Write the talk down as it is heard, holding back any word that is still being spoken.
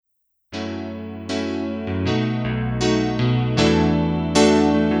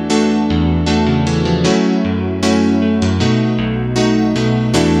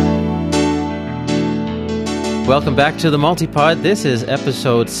welcome back to the Multipod. This is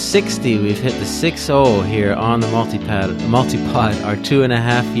episode 60. We've hit the 6-0 here on the Multipod. Our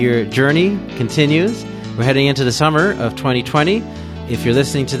 2.5-year journey continues. We're heading into the summer of 2020. If you're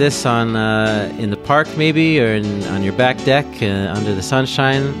listening to this on in the park maybe, or on your back deck under the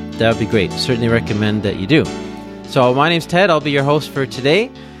sunshine, that would be great. Certainly recommend that you do. So my name's Ted. I'll be your host for today.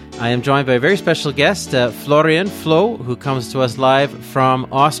 I am joined by a very special guest, Florian Flo, who comes to us live from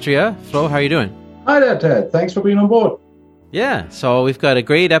Austria. Flo, how are you doing? Hi there, Ted. Thanks for being on board. Yeah, so we've got a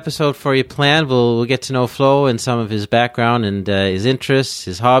great episode for you planned. We'll get to know Flo and some of his background and his interests,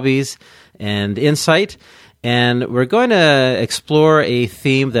 his hobbies, and insight. And we're going to explore a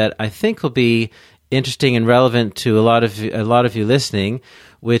theme that I think will be interesting and relevant to a lot of you listening,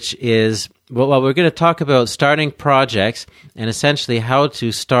 which is, well, we're going to talk about starting projects and essentially how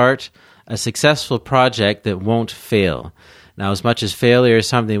to start a successful project that won't fail. Now, as much as failure is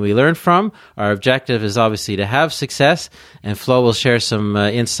something we learn from, our objective is obviously to have success, and Flo will share some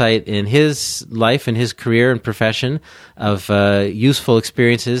insight in his life and his career and profession of useful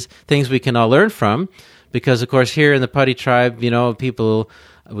experiences, things we can all learn from. Because, of course, here in the Putty Tribe, people,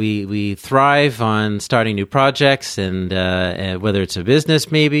 we thrive on starting new projects, and whether it's a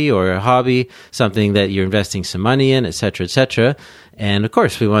business maybe or a hobby, something that you're investing some money in, et cetera, et cetera. And, of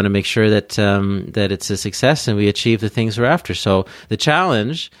course, we want to make sure that that it's a success and we achieve the things we're after. So the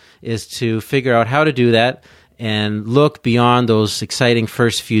challenge is to figure out how to do that and look beyond those exciting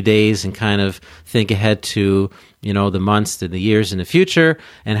first few days and kind of think ahead to, the months and the years in the future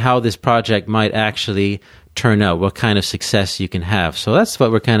and how this project might actually turn out, what kind of success you can have. So that's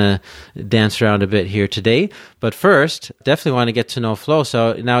what we're kind of dance around a bit here today. But first, definitely want to get to know Flo.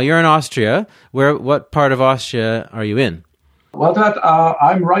 So now you're in Austria. What part of Austria are you in? Well, Dad,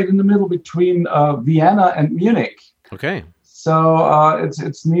 I'm right in the middle between Vienna and Munich. Okay. So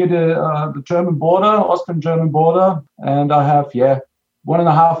it's near the German border, Austrian-German border, and I have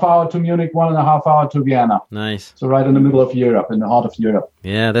 1.5 hour to Munich, 1.5 hour to Vienna. Nice. So right in the middle of Europe, in the heart of Europe.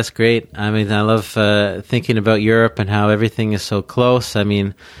 Yeah, that's great. I mean, I love thinking about Europe and how everything is so close. I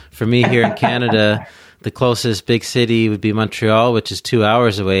mean, for me here in Canada, the closest big city would be Montreal, which is 2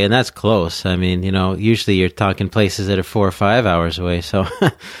 hours away, and that's close. I mean, usually you're talking places that are 4 or 5 hours away. So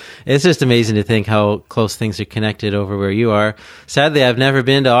it's just amazing to think how close things are connected over where you are. Sadly, I've never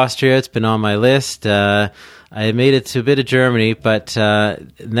been to Austria. It's been on my list. I made it to a bit of Germany, but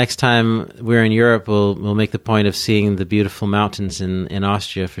next time we're in Europe, we'll make the point of seeing the beautiful mountains in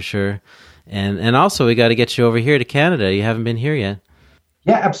Austria for sure. And also, we got to get you over here to Canada. You haven't been here yet.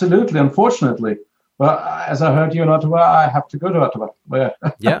 Yeah, absolutely. Unfortunately. Well, as I heard you in Ottawa, I have to go to Ottawa.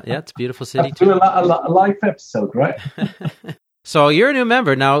 Yeah, it's a beautiful city too. Do a live episode, right? So you're a new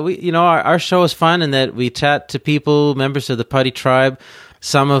member. Now, our show is fun in that we chat to people, members of the Putty Tribe,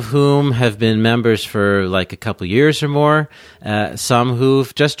 some of whom have been members for like a couple of years or more, some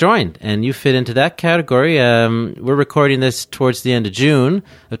who've just joined, and you fit into that category. We're recording this towards the end of June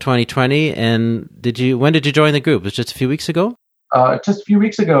of 2020, and when did you join the group? It was just a few weeks ago? Just a few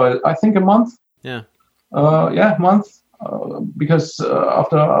weeks ago, I think a month. Yeah. Month. Because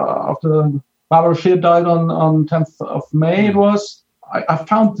after Barbara Scheer died on 10th of May, it was, I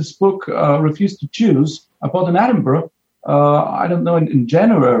found this book, Refuse to Choose. I bought in Edinburgh. I don't know, in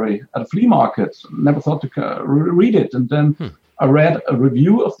January at a flea market. Never thought to read it. And then I read a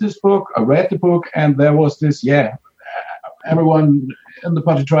review of this book. I read the book, and there was this, everyone in the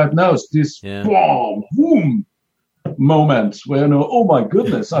Putty Tribe knows this boom moment where, oh my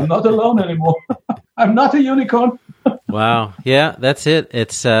goodness, I'm not alone anymore. I'm not a unicorn. Wow. Yeah, that's it.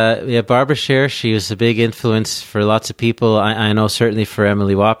 It's Barbara Scheer. She was a big influence for lots of people. I know certainly for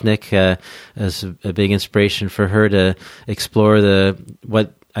Emily Wapnick as a big inspiration for her to explore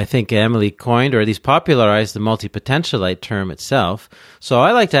what I think Emily coined, or at least popularized, the multi-potentialite term itself. So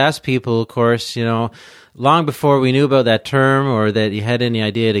I like to ask people, of course, long before we knew about that term or that you had any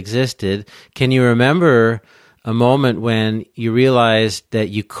idea it existed, can you remember a moment when you realized that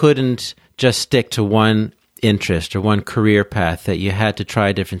you couldn't just stick to one interest or one career path, that you had to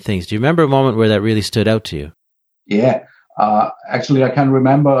try different things? Do you remember a moment where that really stood out to you? Yeah. Actually, I can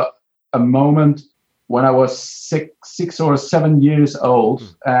remember a moment when I was 6 or 7 years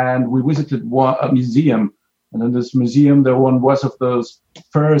old, and we visited a museum. And in this museum, there was of those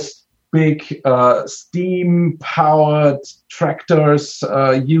first big steam-powered tractors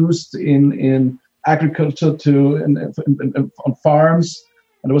used in agriculture on farms.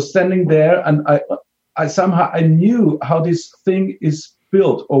 And I was standing there, and I somehow knew how this thing is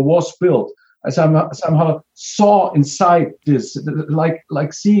built or was built. I somehow saw inside this,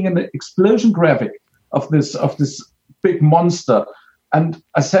 like seeing an explosion graphic of this big monster. And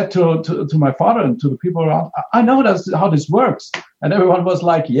I said to my father and to the people around, I know that's how this works. And everyone was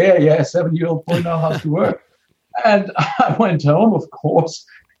like, yeah, 7-year-old boy knows how to work. And I went home, of course,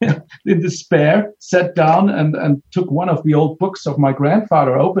 in despair, sat down and took one of the old books of my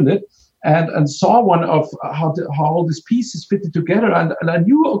grandfather, opened it, and saw one of how all these pieces fitted together. And I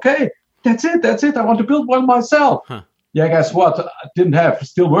knew, okay, that's it. I want to build one myself. Huh. Yeah, guess what? I didn't have,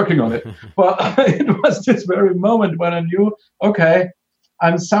 still working on it. But it was this very moment when I knew, okay,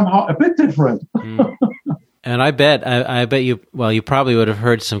 I'm somehow a bit different. And I bet you, well, you probably would have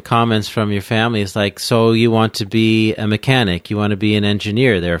heard some comments from your family. It's like, so you want to be a mechanic, you want to be an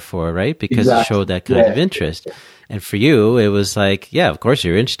engineer, therefore, right? Because you showed that kind of interest. And for you, it was like, yeah, of course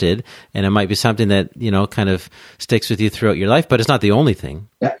you're interested. And it might be something that, kind of sticks with you throughout your life, but it's not the only thing.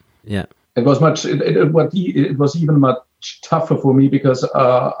 Yeah. It was it was even much tougher for me because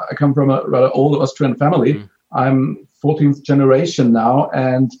I come from a rather old Austrian family. I'm 14th generation now,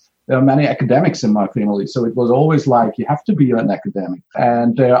 and there are many academics in my family. So it was always like, you have to be an academic.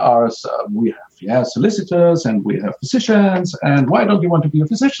 And there are, we have solicitors and we have physicians. And why don't you want to be a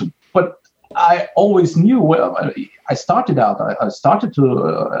physician? But I always knew, well, I started as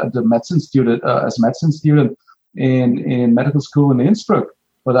a medicine student in medical school in Innsbruck.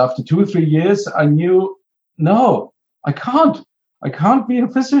 But after 2 or 3 years, I knew, no, I can't be a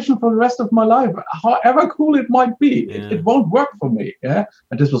physician for the rest of my life, however cool it might be. Yeah. It won't work for me. Yeah.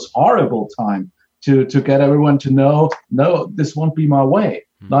 And this was horrible time to get everyone to know, no, this won't be my way.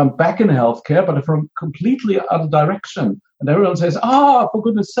 Now I'm back in healthcare, but from completely other direction. And everyone says, for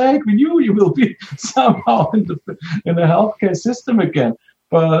goodness sake, we knew you will be somehow in the healthcare system again.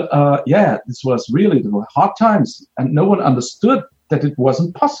 But this was really, there were hard times, and no one understood that it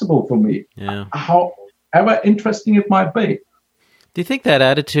wasn't possible for me. Yeah. However interesting it might be. Do you think that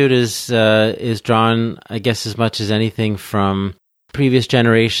attitude is drawn, I guess, as much as anything from previous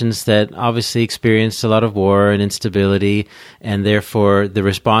generations that obviously experienced a lot of war and instability, and therefore the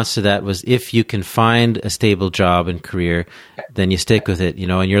response to that was, if you can find a stable job and career, then you stick with it,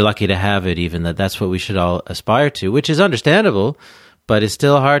 and you're lucky to have it, even that's what we should all aspire to, which is understandable, but it's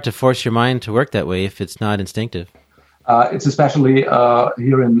still hard to force your mind to work that way if it's not instinctive. It's especially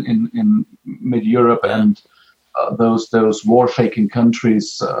here in mid-Europe and those war-shaking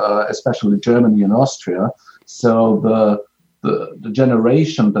countries, especially Germany and Austria. So the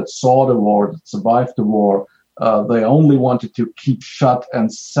generation that saw the war, that survived the war, they only wanted to keep shut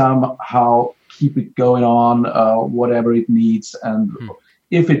and somehow keep it going on, whatever it needs. And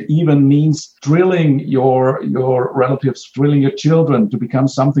if it even means drilling your relatives, drilling your children to become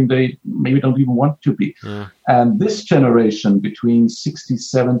something they maybe don't even want to be. Yeah. And this generation between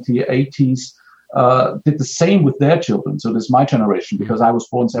 60s, 70s, 80s did the same with their children. So this is my generation, because I was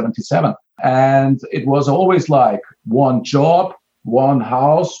born 77. And it was always like one job, one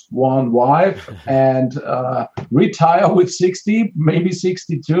house, one wife, and retire with 60, maybe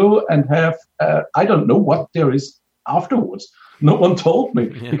 62, and have, I don't know what there is afterwards. No one told me,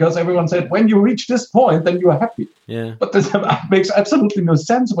 because everyone said, when you reach this point, then you are happy. Yeah. But this makes absolutely no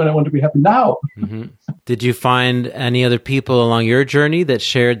sense when I want to be happy now. Mm-hmm. Did you find any other people along your journey that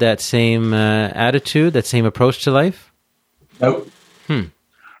shared that same attitude, that same approach to life? No.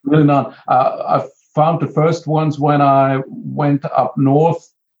 Really not. I found the first ones when I went up north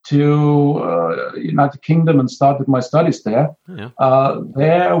to United Kingdom and started my studies there. Yeah.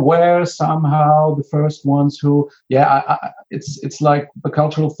 There were somehow the first ones who, it's like the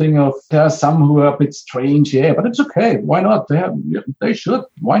cultural thing of, there are some who are a bit strange, but it's okay. Why not? They should.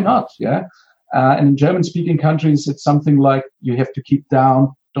 Why not? Yeah. And in German-speaking countries, it's something like, you have to keep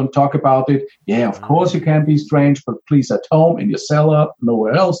down. Don't talk about it. Yeah, of course you can be strange, but please at home, in your cellar,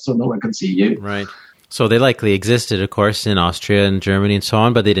 nowhere else, so no one can see you. Right. So they likely existed, of course, in Austria and Germany and so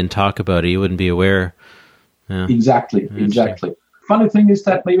on, but they didn't talk about it. You wouldn't be aware. Yeah. Exactly. Funny thing is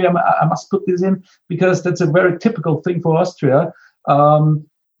that maybe I must put this in, because that's a very typical thing for Austria.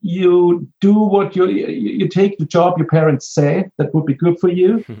 You do what you take the job your parents say that would be good for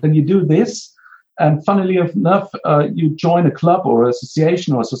you, then you do this. And funnily enough, you join a club or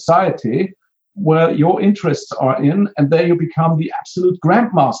association or society where your interests are in, and there you become the absolute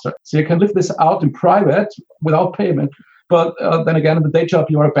grandmaster. So you can live this out in private without payment. But then again, in the day job,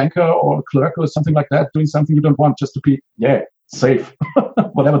 you're a banker or a clerk or something like that, doing something you don't want just to be, safe,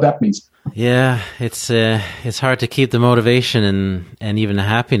 whatever that means. Yeah, it's hard to keep the motivation and even the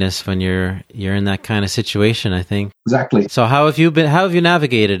happiness when you're in that kind of situation, I think. Exactly. So how have you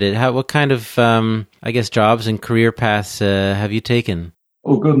navigated it? What kind of jobs and career paths have you taken?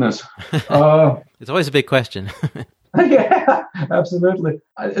 Oh goodness. It's always a big question. Yeah, absolutely.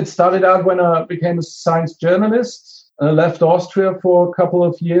 It started out when I became a science journalist. I left Austria for a couple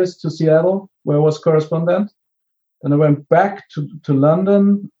of years to Seattle, where I was correspondent. Then I went back to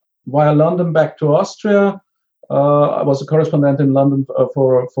London, via London back to Austria. I was a correspondent in London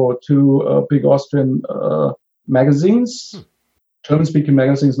for two big Austrian magazines, German-speaking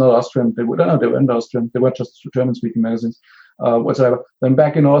magazines, not Austrian. They weren't Austrian. They were just German-speaking magazines, whatsoever. Then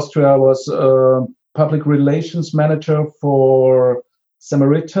back in Austria, I was public relations manager for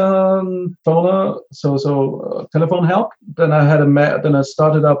Samaritan phoner, so telephone help. Then I had then I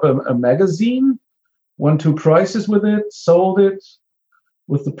started up a magazine, won 2 prizes with it, sold it.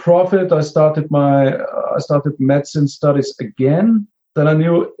 With the profit, I started medicine studies again. Then I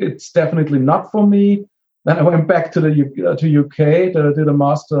knew it's definitely not for me. Then I went back to UK. Then I did a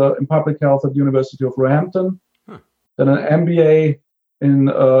master in public health at the University of Roehampton. Then an MBA in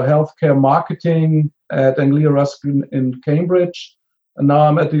healthcare marketing at Anglia Ruskin in Cambridge. And now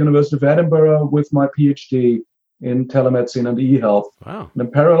I'm at the University of Edinburgh with my PhD in telemedicine and e-health. Wow. And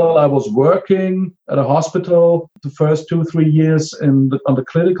in parallel, I was working at a hospital the first 2-3 years on the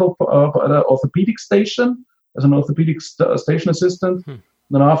clinical orthopedic station as an orthopedic station assistant.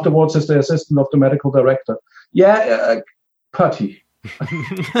 Then afterwards as the assistant of the medical director. Putty.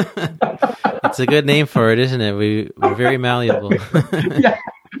 It's a good name for it, isn't it? We're very malleable. Yeah,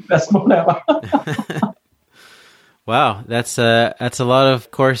 best one ever. Wow, that's a lot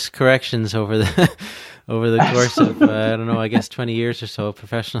of course corrections over the course of I don't know, I guess 20 years or so of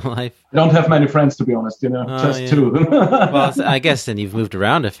professional life. I don't have many friends, to be honest. Just 2. Well, I guess then you've moved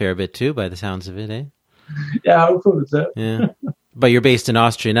around a fair bit too, by the sounds of it, eh? Yeah, hopefully so. Yeah, but you're based in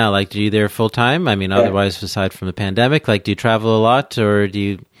Austria now. Like, do you there full time? I mean, otherwise, aside from the pandemic, like, do you travel a lot, or do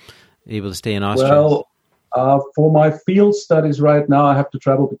you able to stay in Austria? Well, for my field studies right now, I have to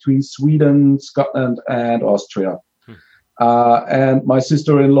travel between Sweden, Scotland, and Austria. And my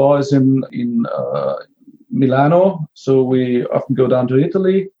sister-in-law is in Milano, so we often go down to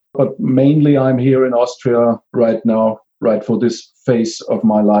Italy. But mainly I'm here in Austria right now, right for this phase of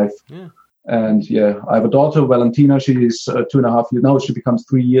my life. Yeah. And I have a daughter, Valentina. She's 2.5 years now. She becomes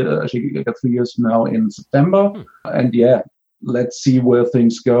 3 years. She got 3 years now in September. And let's see where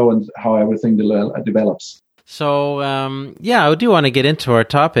things go and how everything develops. So, I do want to get into our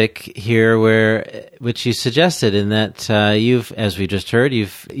topic here, which you suggested, in that you've, as we just heard,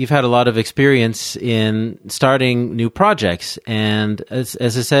 you've had a lot of experience in starting new projects, and as I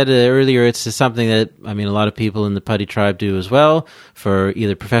said earlier, it's something that a lot of people in the Putty tribe do as well, for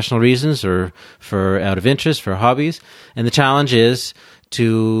either professional reasons or for out of interest, for hobbies. And the challenge is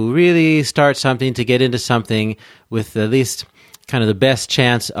to really start something, to get into something with at least kind of the best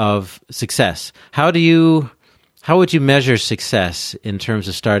chance of success. How would you measure success in terms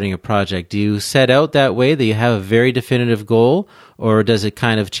of starting a project? Do you set out that way, that you have a very definitive goal, or does it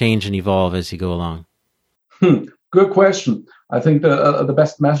kind of change and evolve as you go along? Good question. I think the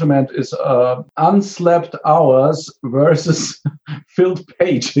best measurement is unslept hours versus filled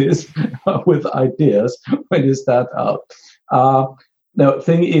pages with ideas when you start out. The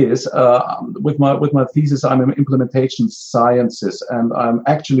thing is, with my thesis, I'm in implementation sciences, and I'm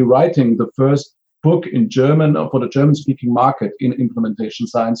actually writing the first book in German for the German-speaking market in implementation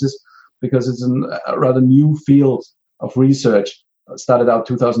sciences, because it's a rather new field of research. Started out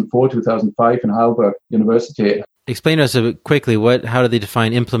 2004, 2005 in Heidelberg University. Explain to us quickly, how do they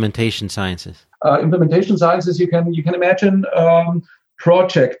define implementation sciences? Implementation sciences, you can imagine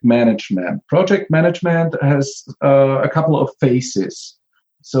project management. Project management has a couple of phases.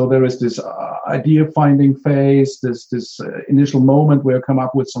 So there is this idea finding phase, this initial moment where you come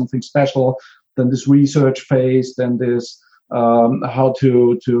up with something special, then this research phase, then this how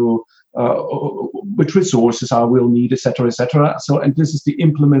to which resources I will need, etc., etc. So, and this is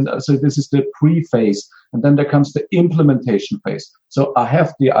this is the pre-phase, and then there comes the implementation phase. So I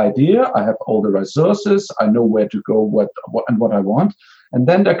have the idea, I have all the resources, I know where to go, what I want, and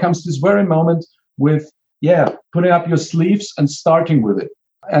then there comes this very moment with putting up your sleeves and starting with it.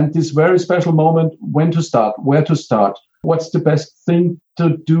 And this very special moment, when to start, where to start, what's the best thing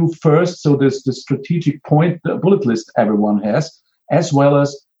to do first. So there's the strategic point, the bullet list everyone has, as well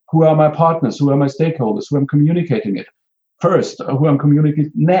as who are my partners, who are my stakeholders, who I'm communicating it first, who I'm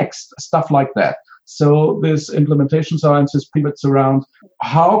communicating next, stuff like that. So this implementation sciences pivots around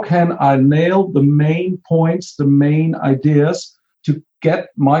how can I nail the main points, the main ideas to get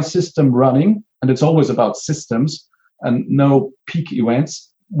my system running. And it's always about systems and no peak events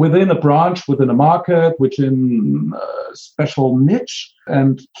within a branch, within a market, within a special niche,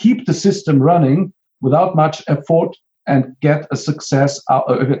 and keep the system running without much effort and get a success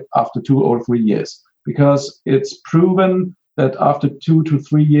after 2 or 3 years. Because it's proven that after 2 to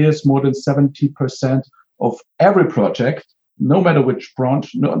 3 years, more than 70% of every project, no matter which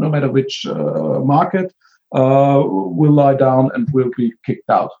branch, no matter which market, will lie down and will be kicked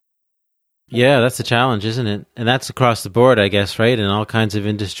out. Yeah, that's a challenge, isn't it? And that's across the board, I guess, right? In all kinds of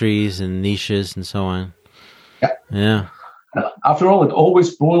industries and niches and so on. Yeah. After all, it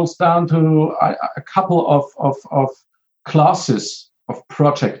always boils down to a couple of classes of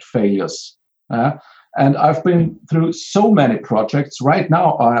project failures. And I've been through so many projects. Right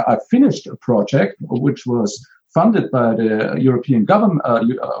now, I finished a project which was funded by the European government,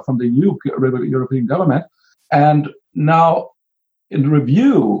 from the European government. And now in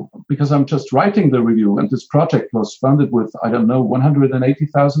review, because I'm just writing the review, and this project was funded with,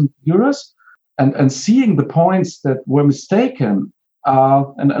 180,000 euros, and seeing the points that were mistaken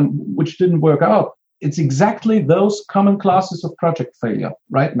and which didn't work out, it's exactly those common classes of project failure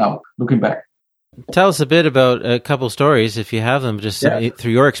right now, looking back. Tell us a bit about a couple stories, if you have them, just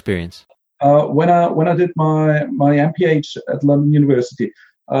through your experience. When I did my MPH at London University,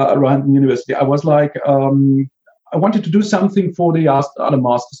 I was like, I wanted to do something for the other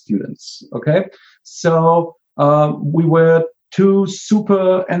master students. Okay, so we were two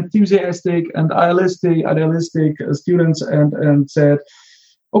super enthusiastic and idealistic students, and said,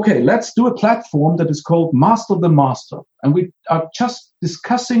 okay, let's do a platform that is called Master the Master. And we are just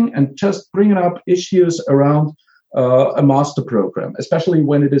discussing and just bringing up issues around a master program, especially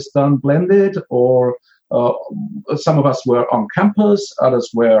when it is done blended, or some of us were on campus, others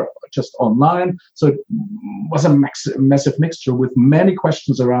were just online. So it was a massive mixture with many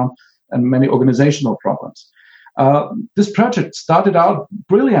questions around and many organizational problems. This project started out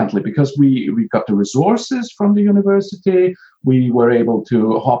brilliantly because we got the resources from the university. We were able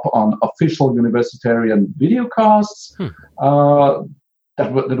to hop on official universitarian videocasts.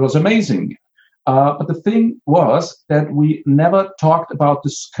 That was amazing. But the thing was that we never talked about the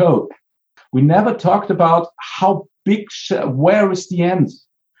scope. We never talked about how big, where is the end?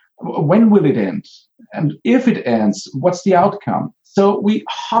 When will it end? And if it ends, what's the outcome? So we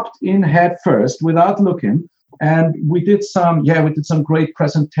hopped in head first without looking. And we did some great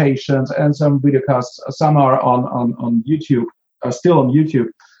presentations and some videocasts. Some are on YouTube, still on YouTube,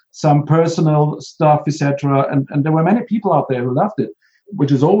 some personal stuff, etc. And there were many people out there who loved it,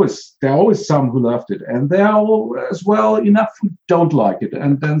 there are always some who loved it. And there are as well enough who don't like it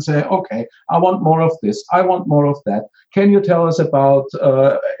and then say, okay, I want more of this. I want more of that. Can you tell us about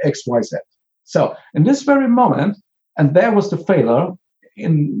X, Y, Z? So in this very moment, and there was the failure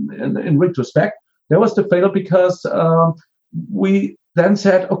in retrospect, there was the failure because we then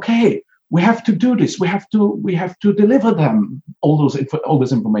said, okay, we have to do this. We have to deliver them all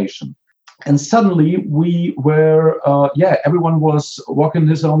this information. And suddenly we were, everyone was walking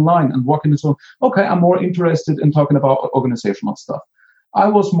his own line and walking his own. Okay, I'm more interested in talking about organizational stuff. I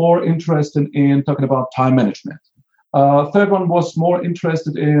was more interested in talking about time management. Third one was more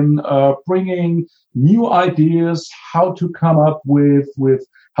interested in bringing new ideas, how to come up with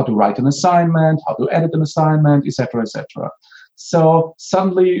how to write an assignment, how to edit an assignment, etc., etc. So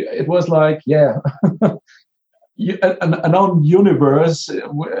suddenly it was like, an own universe.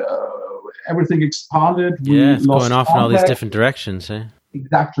 Everything expanded. It's going off in all these different directions. Eh?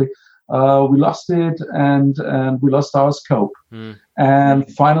 Exactly. We lost it, and we lost our scope.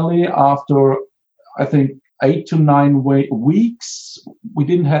 And finally, after I think 8 to 9 weeks, we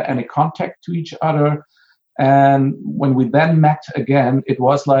didn't have any contact to each other. And when we then met again, it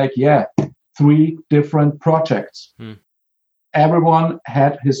was like, 3 different projects. Everyone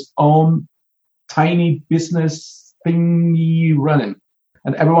had his own tiny business thingy running,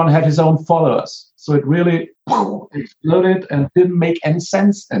 and everyone had his own followers. So it really exploded and didn't make any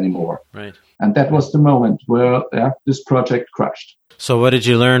sense anymore. Right. And that was the moment where this project crashed. So what did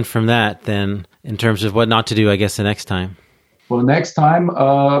you learn from that then, in terms of what not to do, I guess, the next time? Well, next time,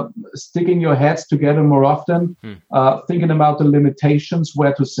 sticking your heads together more often, thinking about the limitations,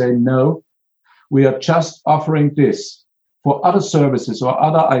 where to say no. We are just offering this. For other services or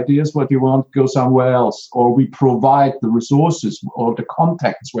other ideas, what you want, go somewhere else. Or we provide the resources or the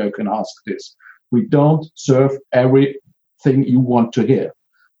contacts where you can ask this. We don't serve everything you want to hear.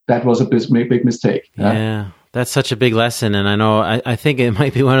 That was a big mistake. Yeah. That's such a big lesson, and I know I think it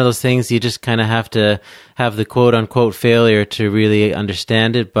might be one of those things you just kind of have to have the quote-unquote failure to really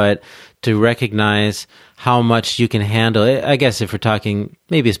understand it, but to recognize how much you can handle. I guess if we're talking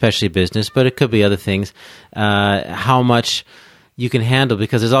maybe especially business, but it could be other things, how much you can handle,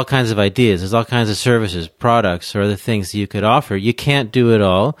 because there's all kinds of ideas, there's all kinds of services, products, or other things that you could offer. You can't do it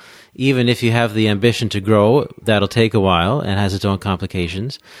all. Even if you have the ambition to grow, that'll take a while and has its own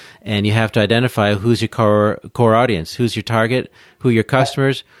complications. And you have to identify who's your core audience, who's your target, who are your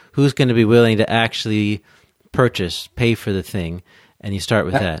customers, who's going to be willing to actually purchase, pay for the thing. And you start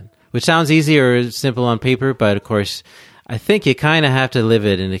with that, which sounds easy or simple on paper, but of course, I think you kind of have to live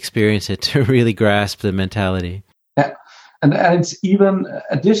it and experience it to really grasp the mentality. Yeah. And it's even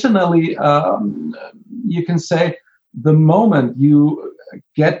additionally, you can say the moment you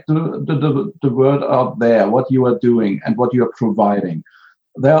get the word out there, what you are doing and what you are providing,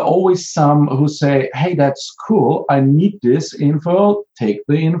 there are always some who say, hey, that's cool. I need this info. Take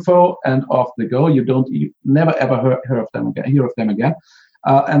the info and off they go. You don't never ever hear of them again.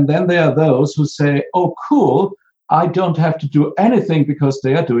 And then there are those who say, oh, cool. I don't have to do anything because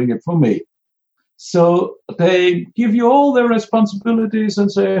they are doing it for me. So they give you all their responsibilities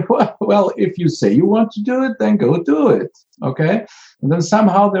and say, well, if you say you want to do it, then go do it. Okay. And then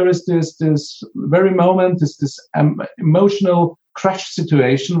somehow there is this very moment, this emotional crash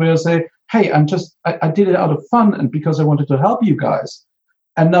situation where I say, hey, I did it out of fun and because I wanted to help you guys,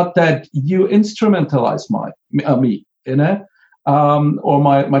 and not that you instrumentalize me, or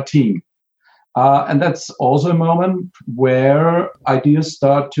my team. And that's also a moment where ideas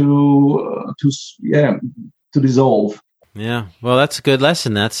start to dissolve. Yeah, well, that's a good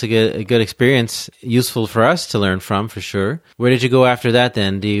lesson. That's a good experience, useful for us to learn from, for sure. Where did you go after that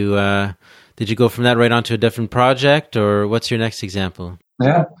then? Did you go from that right onto a different project, or what's your next example?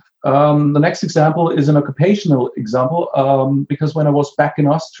 Yeah, the next example is an occupational example, because when I was back in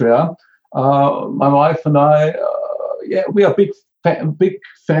Austria, my wife and I, we are big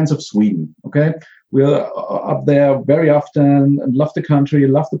fans of Sweden. Okay, we're up there very often and love the country,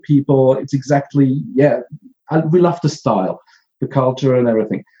 love the people. It's exactly we love the style, the culture, and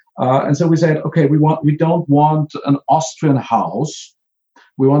everything. And so we said, okay, we don't want an Austrian house.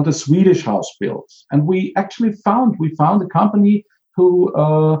 We want a Swedish house built. And we actually found a company who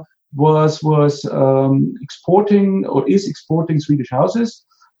was exporting or is exporting Swedish houses.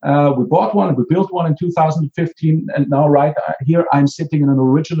 We bought one, we built one in 2015, and now right here I'm sitting in an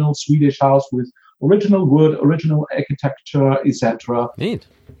original Swedish house with original wood, original architecture, etc. Neat.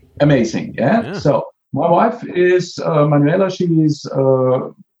 Amazing, yeah? So my wife is Manuela. She's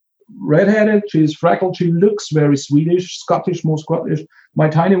redheaded, she's freckled, she looks very Swedish, more Scottish. My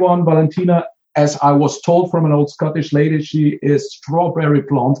tiny one, Valentina, as I was told from an old Scottish lady, she is strawberry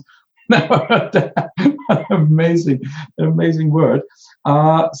blonde. Never heard that. Amazing word.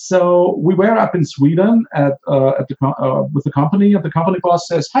 So we were up in Sweden with the company, and the company boss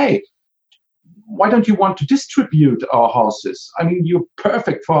says, hey, why don't you want to distribute our houses? I mean, you're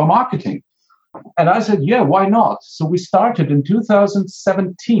perfect for our marketing. And I said, yeah, why not? So we started in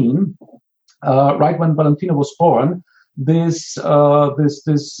 2017, right when Valentina was born, this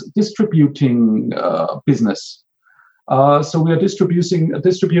distributing business. So we are distributing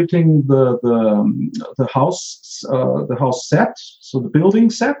the house set, so the building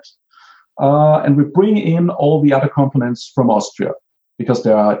set, and we bring in all the other components from Austria because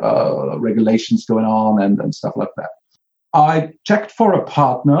there are regulations going on and stuff like that. I checked for a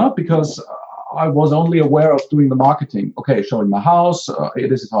partner because I was only aware of doing the marketing. Okay, showing my house,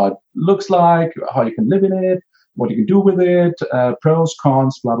 this is how it looks like, how you can live in it, what you can do with it, pros,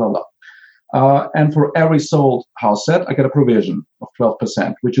 cons, blah, blah, blah. And for every sold house set, I get a provision of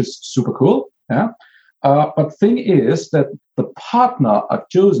 12%, which is super cool. Yeah. But thing is that the partner I've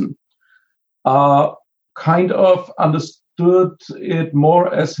chosen kind of understood it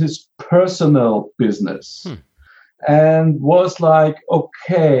more as his personal business and was like,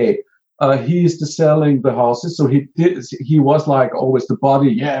 okay, he's the selling the houses. So he was like always the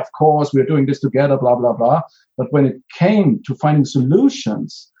body. Yeah, of course, we're doing this together, blah, blah, blah. But when it came to finding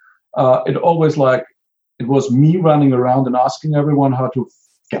solutions, it always like it was me running around and asking everyone how to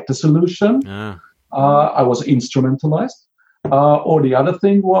get the solution. I was instrumentalized. Or the other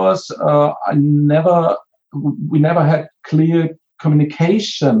thing was we never had clear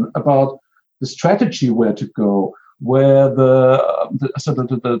communication about the strategy, where to go, where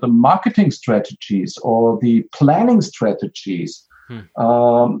the marketing strategies or the planning strategies,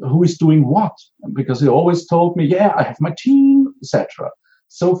 who is doing what, because he always told me, yeah, I have my team, etc.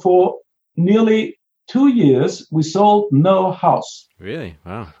 So for nearly 2 years, we sold no house. Really?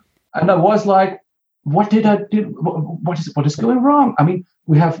 Wow. And I was like, what did I do? What is going wrong? I mean,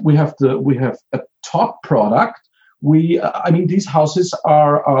 we have a top product. These houses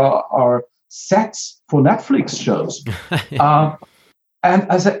are sets for Netflix shows. And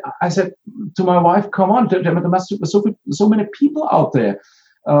I said to my wife, come on, there must be so many people out there.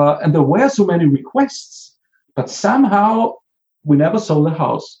 And there were so many requests, but somehow we never sold the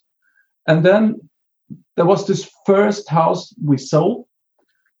house. And then there was this first house we sold,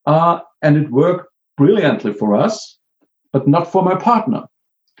 and it worked brilliantly for us, but not for my partner,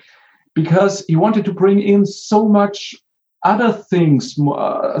 because he wanted to bring in so much other things,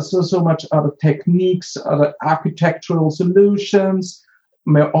 so much other techniques, other architectural solutions,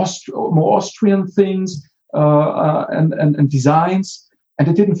 more Austrian things, and designs, and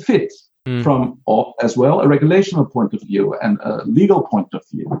it didn't fit from as well a regulational point of view and a legal point of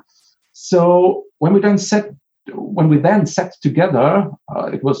view. So when we then sat together,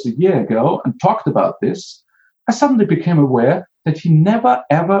 it was a year ago, and talked about this, I suddenly became aware that he never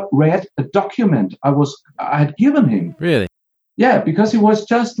ever read a document I had given him. Really? Yeah, because he was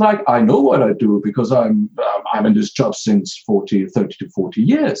just like, I know what I do because I'm in this job since 30 to 40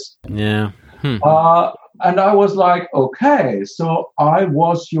 years. Yeah. And I was like, okay, so I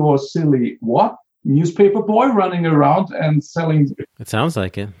was your silly newspaper boy running around and selling. It sounds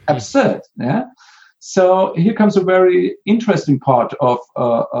like it. Absurd. Yeah. So here comes a very interesting part of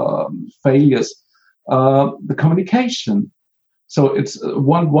failures, the communication. So it's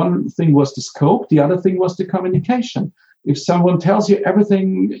one thing was the scope, the other thing was the communication. If someone tells you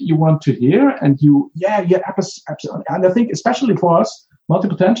everything you want to hear, and absolutely. And I think especially for us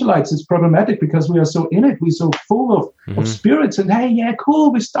multi-potentialites, it's problematic because we are so in it, we're so full of spirits, and hey, yeah,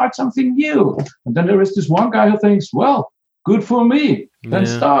 cool, we start something new. And then there is this one guy who thinks, well, good for me. Then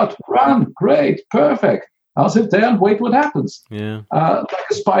start, run, great, perfect. I'll sit there and wait what happens. Yeah. Like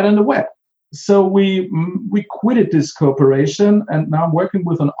a spider in the web. So we quitted this cooperation, and now I'm working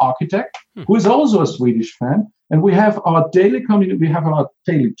with an architect who is also a Swedish fan. And we have our daily community. We have our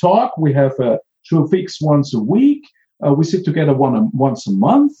daily talk. We have a true fix once a week. We sit together once a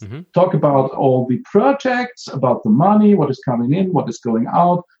month, talk about all the projects, about the money, what is coming in, what is going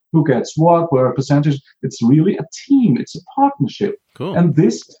out, who gets what, where a percentage. It's really a team. It's a partnership. Cool. And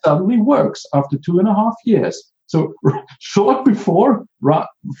this suddenly works after 2.5 years. So short before,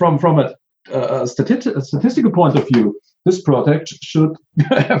 from a statistical point of view, this project should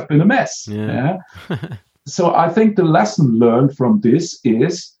have been a mess. Yeah. So I think the lesson learned from this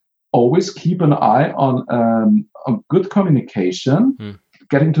is always keep an eye on good communication,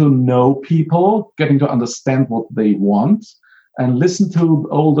 getting to know people, getting to understand what they want, and listen to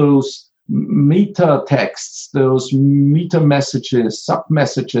all those meta texts, those meta messages, sub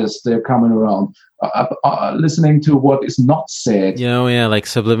messages they're coming around, listening to what is not said. Yeah, like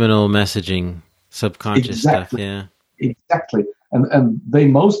subliminal messaging, subconscious stuff. Yeah, exactly. And they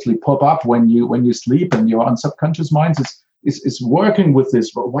mostly pop up when you sleep, and your unsubconscious mind is working with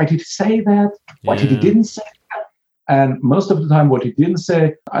this. But why did he say that? Why did he didn't say that? And most of the time, what he didn't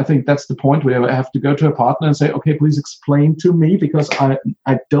say, I think that's the point where I have to go to a partner and say, okay, please explain to me because I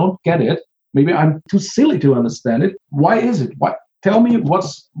don't get it. Maybe I'm too silly to understand it. Why is it? Tell me what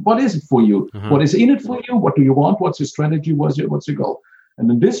is it for you? What is in it for you? What do you want? What's your strategy? What's your goal? And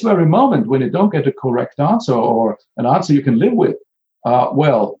in this very moment, when you don't get a correct answer or an answer you can live with,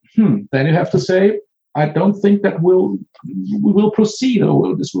 then you have to say, I don't think that we will proceed,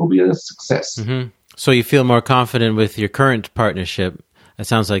 or this will be a success. Mm-hmm. So you feel more confident with your current partnership. It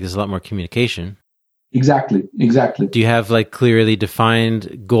sounds like there's a lot more communication. Exactly. Do you have like clearly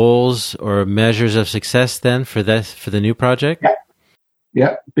defined goals or measures of success then for the new project?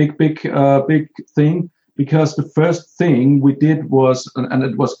 Yeah, big thing. Because the first thing we did was, and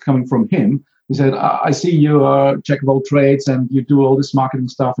it was coming from him, he said, I see you are jack of all trades and you do all this marketing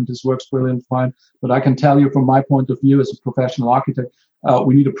stuff and this works brilliant, fine. But I can tell you from my point of view as a professional architect,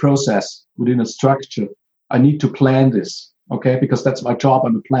 we need a process, we need a structure. I need to plan this, okay? Because that's my job.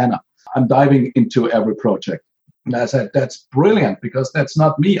 I'm a planner. I'm diving into every project. And I said, that's brilliant because that's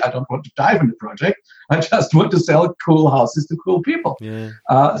not me. I don't want to dive in the project. I just want to sell cool houses to cool people. Yeah.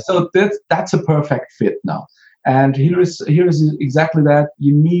 So that's a perfect fit now. And here is exactly that.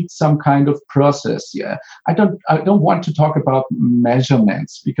 You need some kind of process. Yeah. I don't want to talk about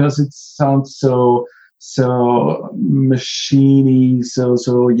measurements because it sounds so machiney.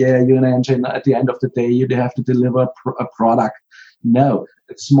 So you're an engine. At the end of the day, you have to deliver a product. No,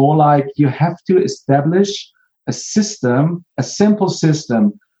 it's more like you have to establish a system, a simple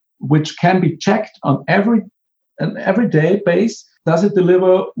system, which can be checked on an everyday base. Does it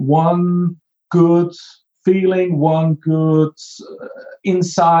deliver one good feeling, one good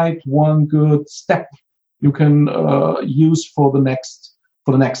insight, one good step you can use for the next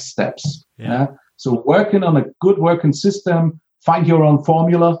steps? Yeah. So working on a good working system, find your own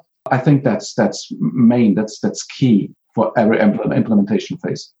formula. I think that's main. That's key. for every implementation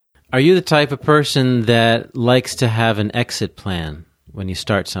phase. Are you the type of person that likes to have an exit plan when you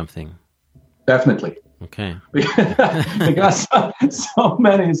start something? Definitely. Okay. Because so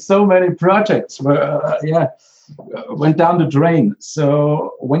many projects went down the drain.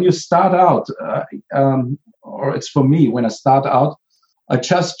 So when you start out, or it's for me, when I start out, I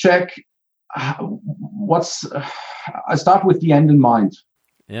just check I start with the end in mind.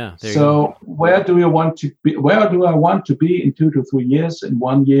 Yeah. So where do I want to be? Where do I want to be in 2 to 3 years, in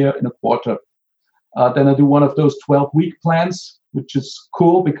 1 year, in a quarter? Then I do one of those 12-week plans, which is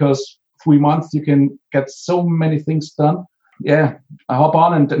cool because 3 months you can get so many things done. Yeah, I hop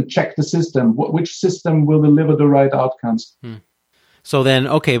on and check the system. Which system will deliver the right outcomes? So then,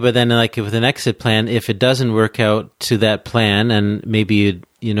 okay, but then like with an exit plan, if it doesn't work out to that plan, and maybe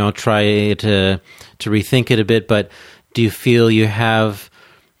you try to rethink it a bit, but do you feel you have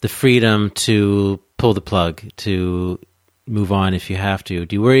the freedom to pull the plug, to move on if you have to?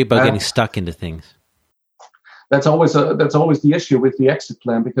 Do you worry about getting stuck into things? That's always the issue with the exit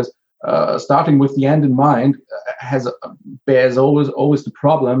plan, because starting with the end in mind bears always the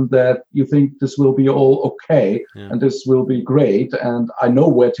problem that you think this will be all okay, and this will be great, and I know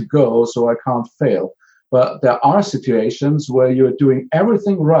where to go, so I can't fail. But there are situations where you're doing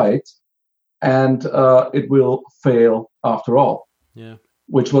everything right, and it will fail after all. Yeah.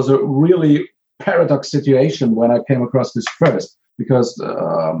 Which was a really paradox situation when I came across this first, because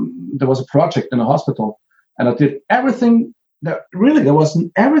there was a project in a hospital, and I did everything.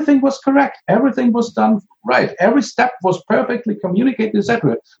 Everything was correct. Everything was done right. Every step was perfectly communicated,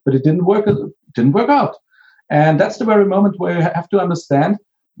 etc. But it didn't work out. And that's the very moment where you have to understand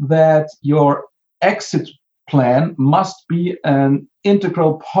that your exit plan must be an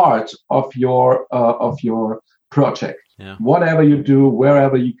integral part of your project. Yeah. Whatever you do,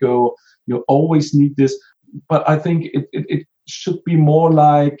 wherever you go, you always need this. But I think it should be more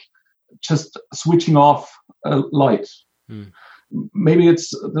like just switching off a light. Maybe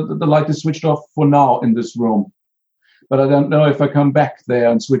it's the light is switched off for now in this room, but I don't know if I come back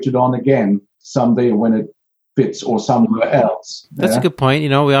there and switch it on again someday when it fits or somewhere else. That's a good point.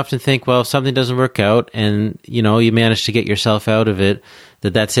 We often think, well, if something doesn't work out and, you manage to get yourself out of it,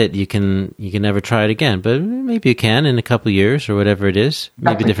 that's it. You can never try it again, but maybe you can in a couple of years or whatever it is,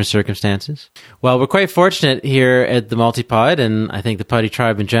 maybe different circumstances. Well, we're quite fortunate here at the Multipod, and I think the Putty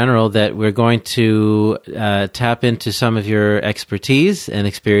Tribe in general, that we're going to tap into some of your expertise and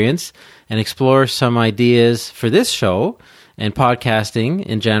experience and explore some ideas for this show and podcasting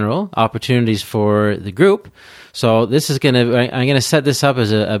in general, opportunities for the group. So I'm going to set this up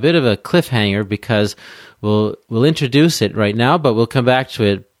as a bit of a cliffhanger, because we'll introduce it right now, but we'll come back to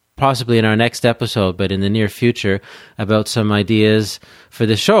it possibly in our next episode, but in the near future, about some ideas for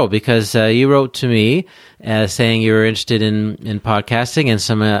the show, because you wrote to me saying you were interested in podcasting and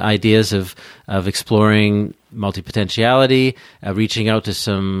some ideas of exploring multipotentiality, reaching out to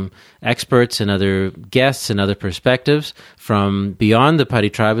some experts and other guests and other perspectives from beyond the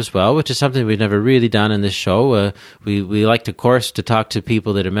Putty Tribe as well, which is something we've never really done in this show. We like, of course, to talk to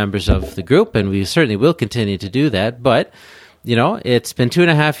people that are members of the group, and we certainly will continue to do that. But, it's been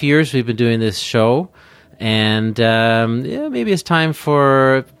 2.5 years we've been doing this show, and maybe it's time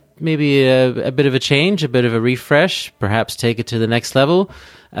for maybe a bit of a change, a bit of a refresh, perhaps take it to the next level,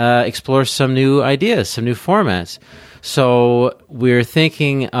 explore some new ideas, some new formats. So we're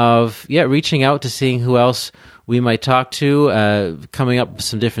thinking of reaching out to seeing who else we might talk to, coming up with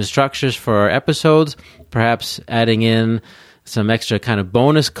some different structures for our episodes, perhaps adding in some extra kind of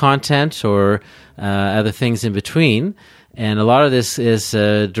bonus content or other things in between. And a lot of this is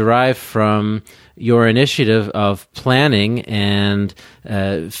derived from your initiative of planning and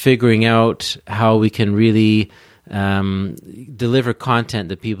figuring out how we can really deliver content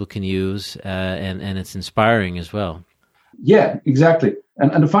that people can use, and it's inspiring as well. Yeah, exactly.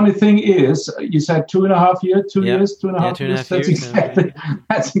 And the funny thing is, you said 2.5 years, 2 years, 2.5 years.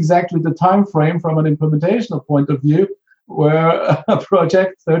 That's exactly the time frame from an implementational point of view, where a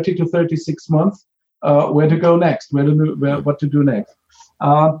project 30 to 36 months. Where to go next? What to do next?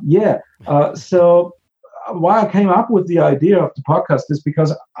 So why I came up with the idea of the podcast is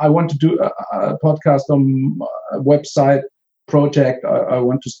because I want to do a podcast on a website project. I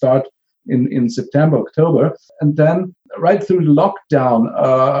want to start in September, October, and then right through the lockdown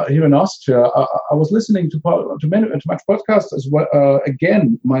here in Austria, I was listening to much podcasts as well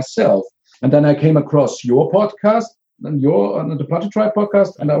again myself, and then I came across your podcast and the Putty Tribe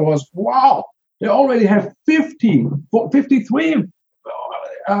podcast, and I was wow. They already have 53.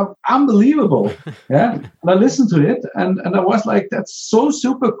 Unbelievable. Yeah. And I listened to it, and I was like, that's so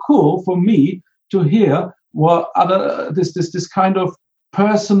super cool for me to hear this kind of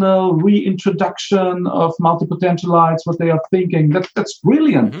personal reintroduction of multipotentialites, what they are thinking. That's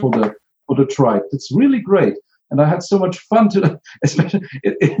brilliant for the tribe. It's really great. And I had so much fun especially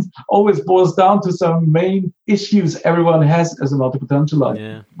it always boils down to some main issues everyone has as a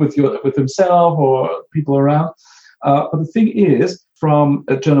multipotentialite with himself or people around. But the thing is, from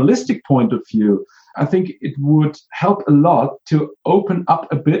a journalistic point of view, I think it would help a lot to open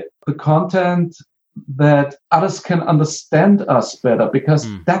up a bit the content that others can understand us better, because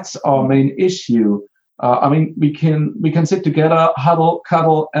that's our main issue. I mean, we can sit together, huddle,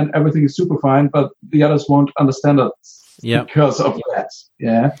 cuddle, and everything is super fine, but the others won't understand us because of that.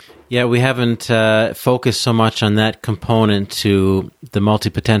 Yeah. Yeah, we haven't focused so much on that component to the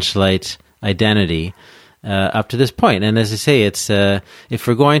multipotentialite identity up to this point. And as I say, it's if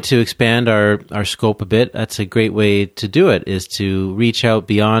we're going to expand our scope a bit, that's a great way to do it, is to reach out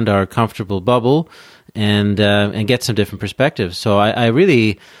beyond our comfortable bubble and get some different perspectives. So I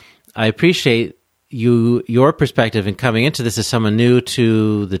appreciate your perspective in coming into this as someone new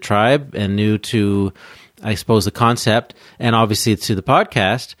to the tribe and new to, I suppose, the concept, and obviously to the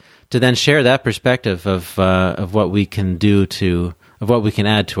podcast, to then share that perspective of what we can do of what we can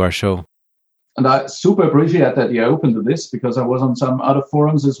add to our show. And I super appreciate that you're open to this, because I was on some other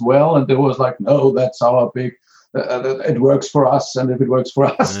forums as well, and there was like, no, that's our big, it works for us, and if it works for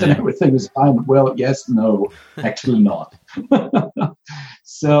us, then everything is fine. Well, yes, no, actually not.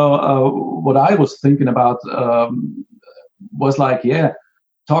 So what I was thinking about was like,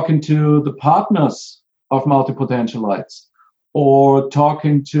 talking to the partners of multipotentialites, or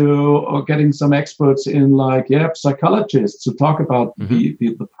talking to, or getting some experts in, like, psychologists to talk about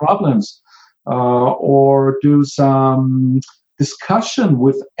the problems, or do some discussion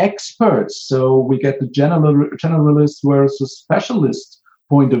with experts, so we get the generalist versus specialist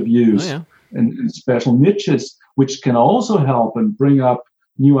point of views in special niches, which can also help and bring up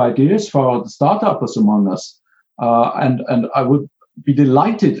new ideas for the startups among us. And I would be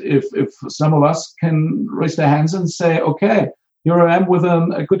delighted if some of us can raise their hands and say, okay, here I am with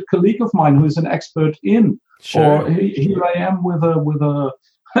a good colleague of mine who is an expert in, or here I am with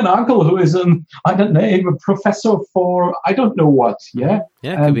an uncle who is a professor for I don't know what, it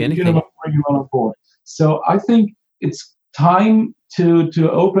could be anything. Bring you on board. So I think it's time to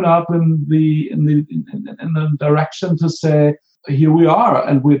open up in the direction to say, here we are,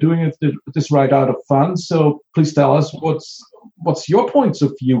 and we're doing this right out of fun. So please tell us what's your points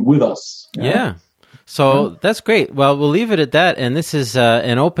of view with us. Yeah. So that's great. Well, we'll leave it at that. And this is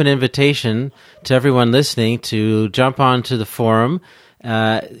an open invitation to everyone listening to jump onto the forum.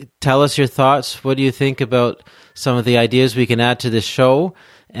 Tell us your thoughts. What do you think about some of the ideas we can add to this show?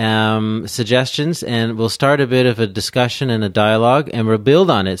 Suggestions, and we'll start a bit of a discussion and a dialogue, and we'll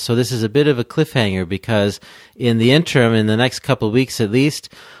build on it. So this is a bit of a cliffhanger, because in the interim, in the next couple of weeks at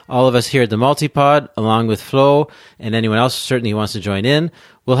least, all of us here at the Multipod, along with Flo and anyone else certainly who wants to join in,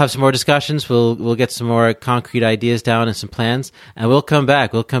 we'll have some more discussions. We'll get some more concrete ideas down and some plans, and we'll come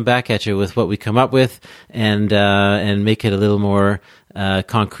back. We'll come back at you with what we come up with, and make it a little more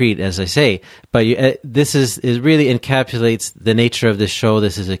concrete, as I say. But this is really encapsulates the nature of this show.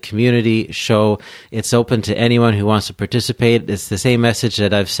 This is a community show. It's open to anyone who wants to participate. It's the same message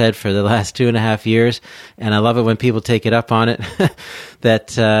that I've said for the last 2.5 years, and I love it when people take it up on it.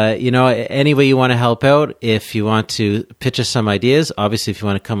 That any way you want to help out, if you want to pitch us some ideas, obviously if you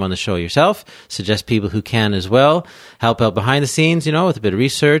want to come on the show yourself, suggest people who can as well, help out behind the scenes, with a bit of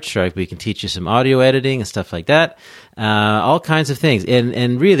research, or we can teach you some audio editing and stuff like that. All kinds of things.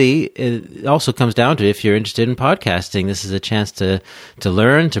 And really, it also comes down to, if you're interested in podcasting, this is a chance to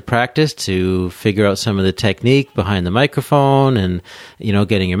learn, to practice, to figure out some of the technique behind the microphone and,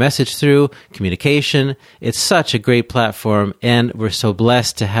 getting your message through, communication. It's such a great platform, and we're so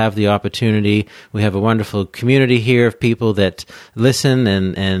blessed to have the opportunity. We have a wonderful community here of people that listen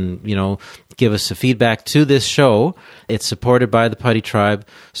and give us the feedback to this show. It's supported by the Putty Tribe.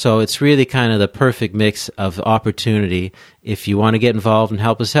 So it's really kind of the perfect mix of opportunity. If you want to get involved and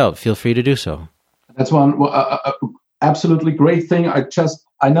help us out, feel free to do so. That's one absolutely great thing.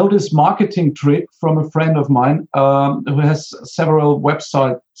 I know this marketing trick from a friend of mine who has several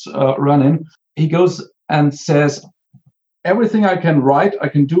websites running. He goes and says, everything I can write, I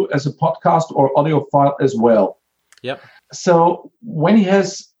can do as a podcast or audio file as well. Yep. So when he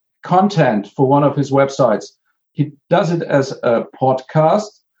has content for one of his websites, he does it as a podcast,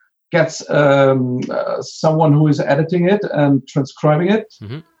 gets someone who is editing it and transcribing it,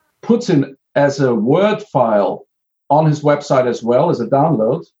 puts it as a Word file on his website as well as a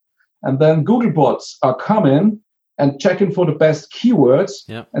download, and then Google bots are coming and checking for the best keywords.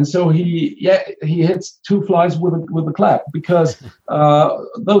 Yeah. And so he hits two flies with a clap, because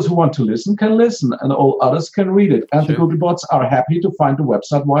those who want to listen can listen, and all others can read it. And Sure. the Googlebots are happy to find the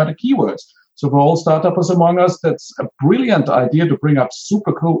website via the keywords. So for all startups among us, that's a brilliant idea to bring up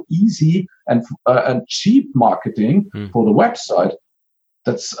super cool, easy, and cheap marketing for the website.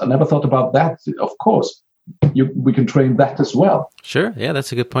 I never thought about that. Of course, we can train that as well. Sure. Yeah,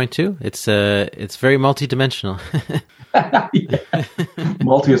 that's a good point too. It's very multidimensional.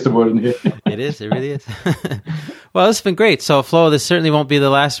 Multi is the word in here. It is. It really is. Well, this has been great. So, Flo, this certainly won't be the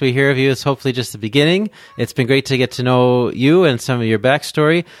last we hear of you. It's hopefully just the beginning. It's been great to get to know you and some of your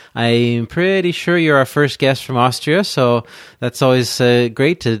backstory. I'm pretty sure you're our first guest from Austria, so that's always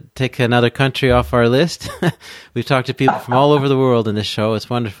great to take another country off our list. We've talked to people from all over the world in this show. It's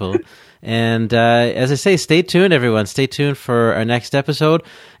wonderful. And as I say, stay tuned, everyone. Stay tuned for our next episode.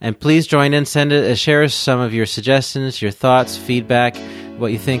 And please join in, share us some of your suggestions, your thoughts, feedback,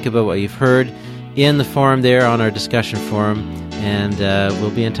 what you think about what you've heard in the forum there on our discussion forum. And we'll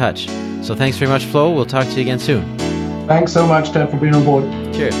be in touch. So thanks very much, Flo. We'll talk to you again soon. Thanks so much, Ted, for being on board.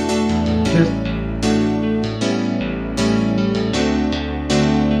 Cheers. Cheers.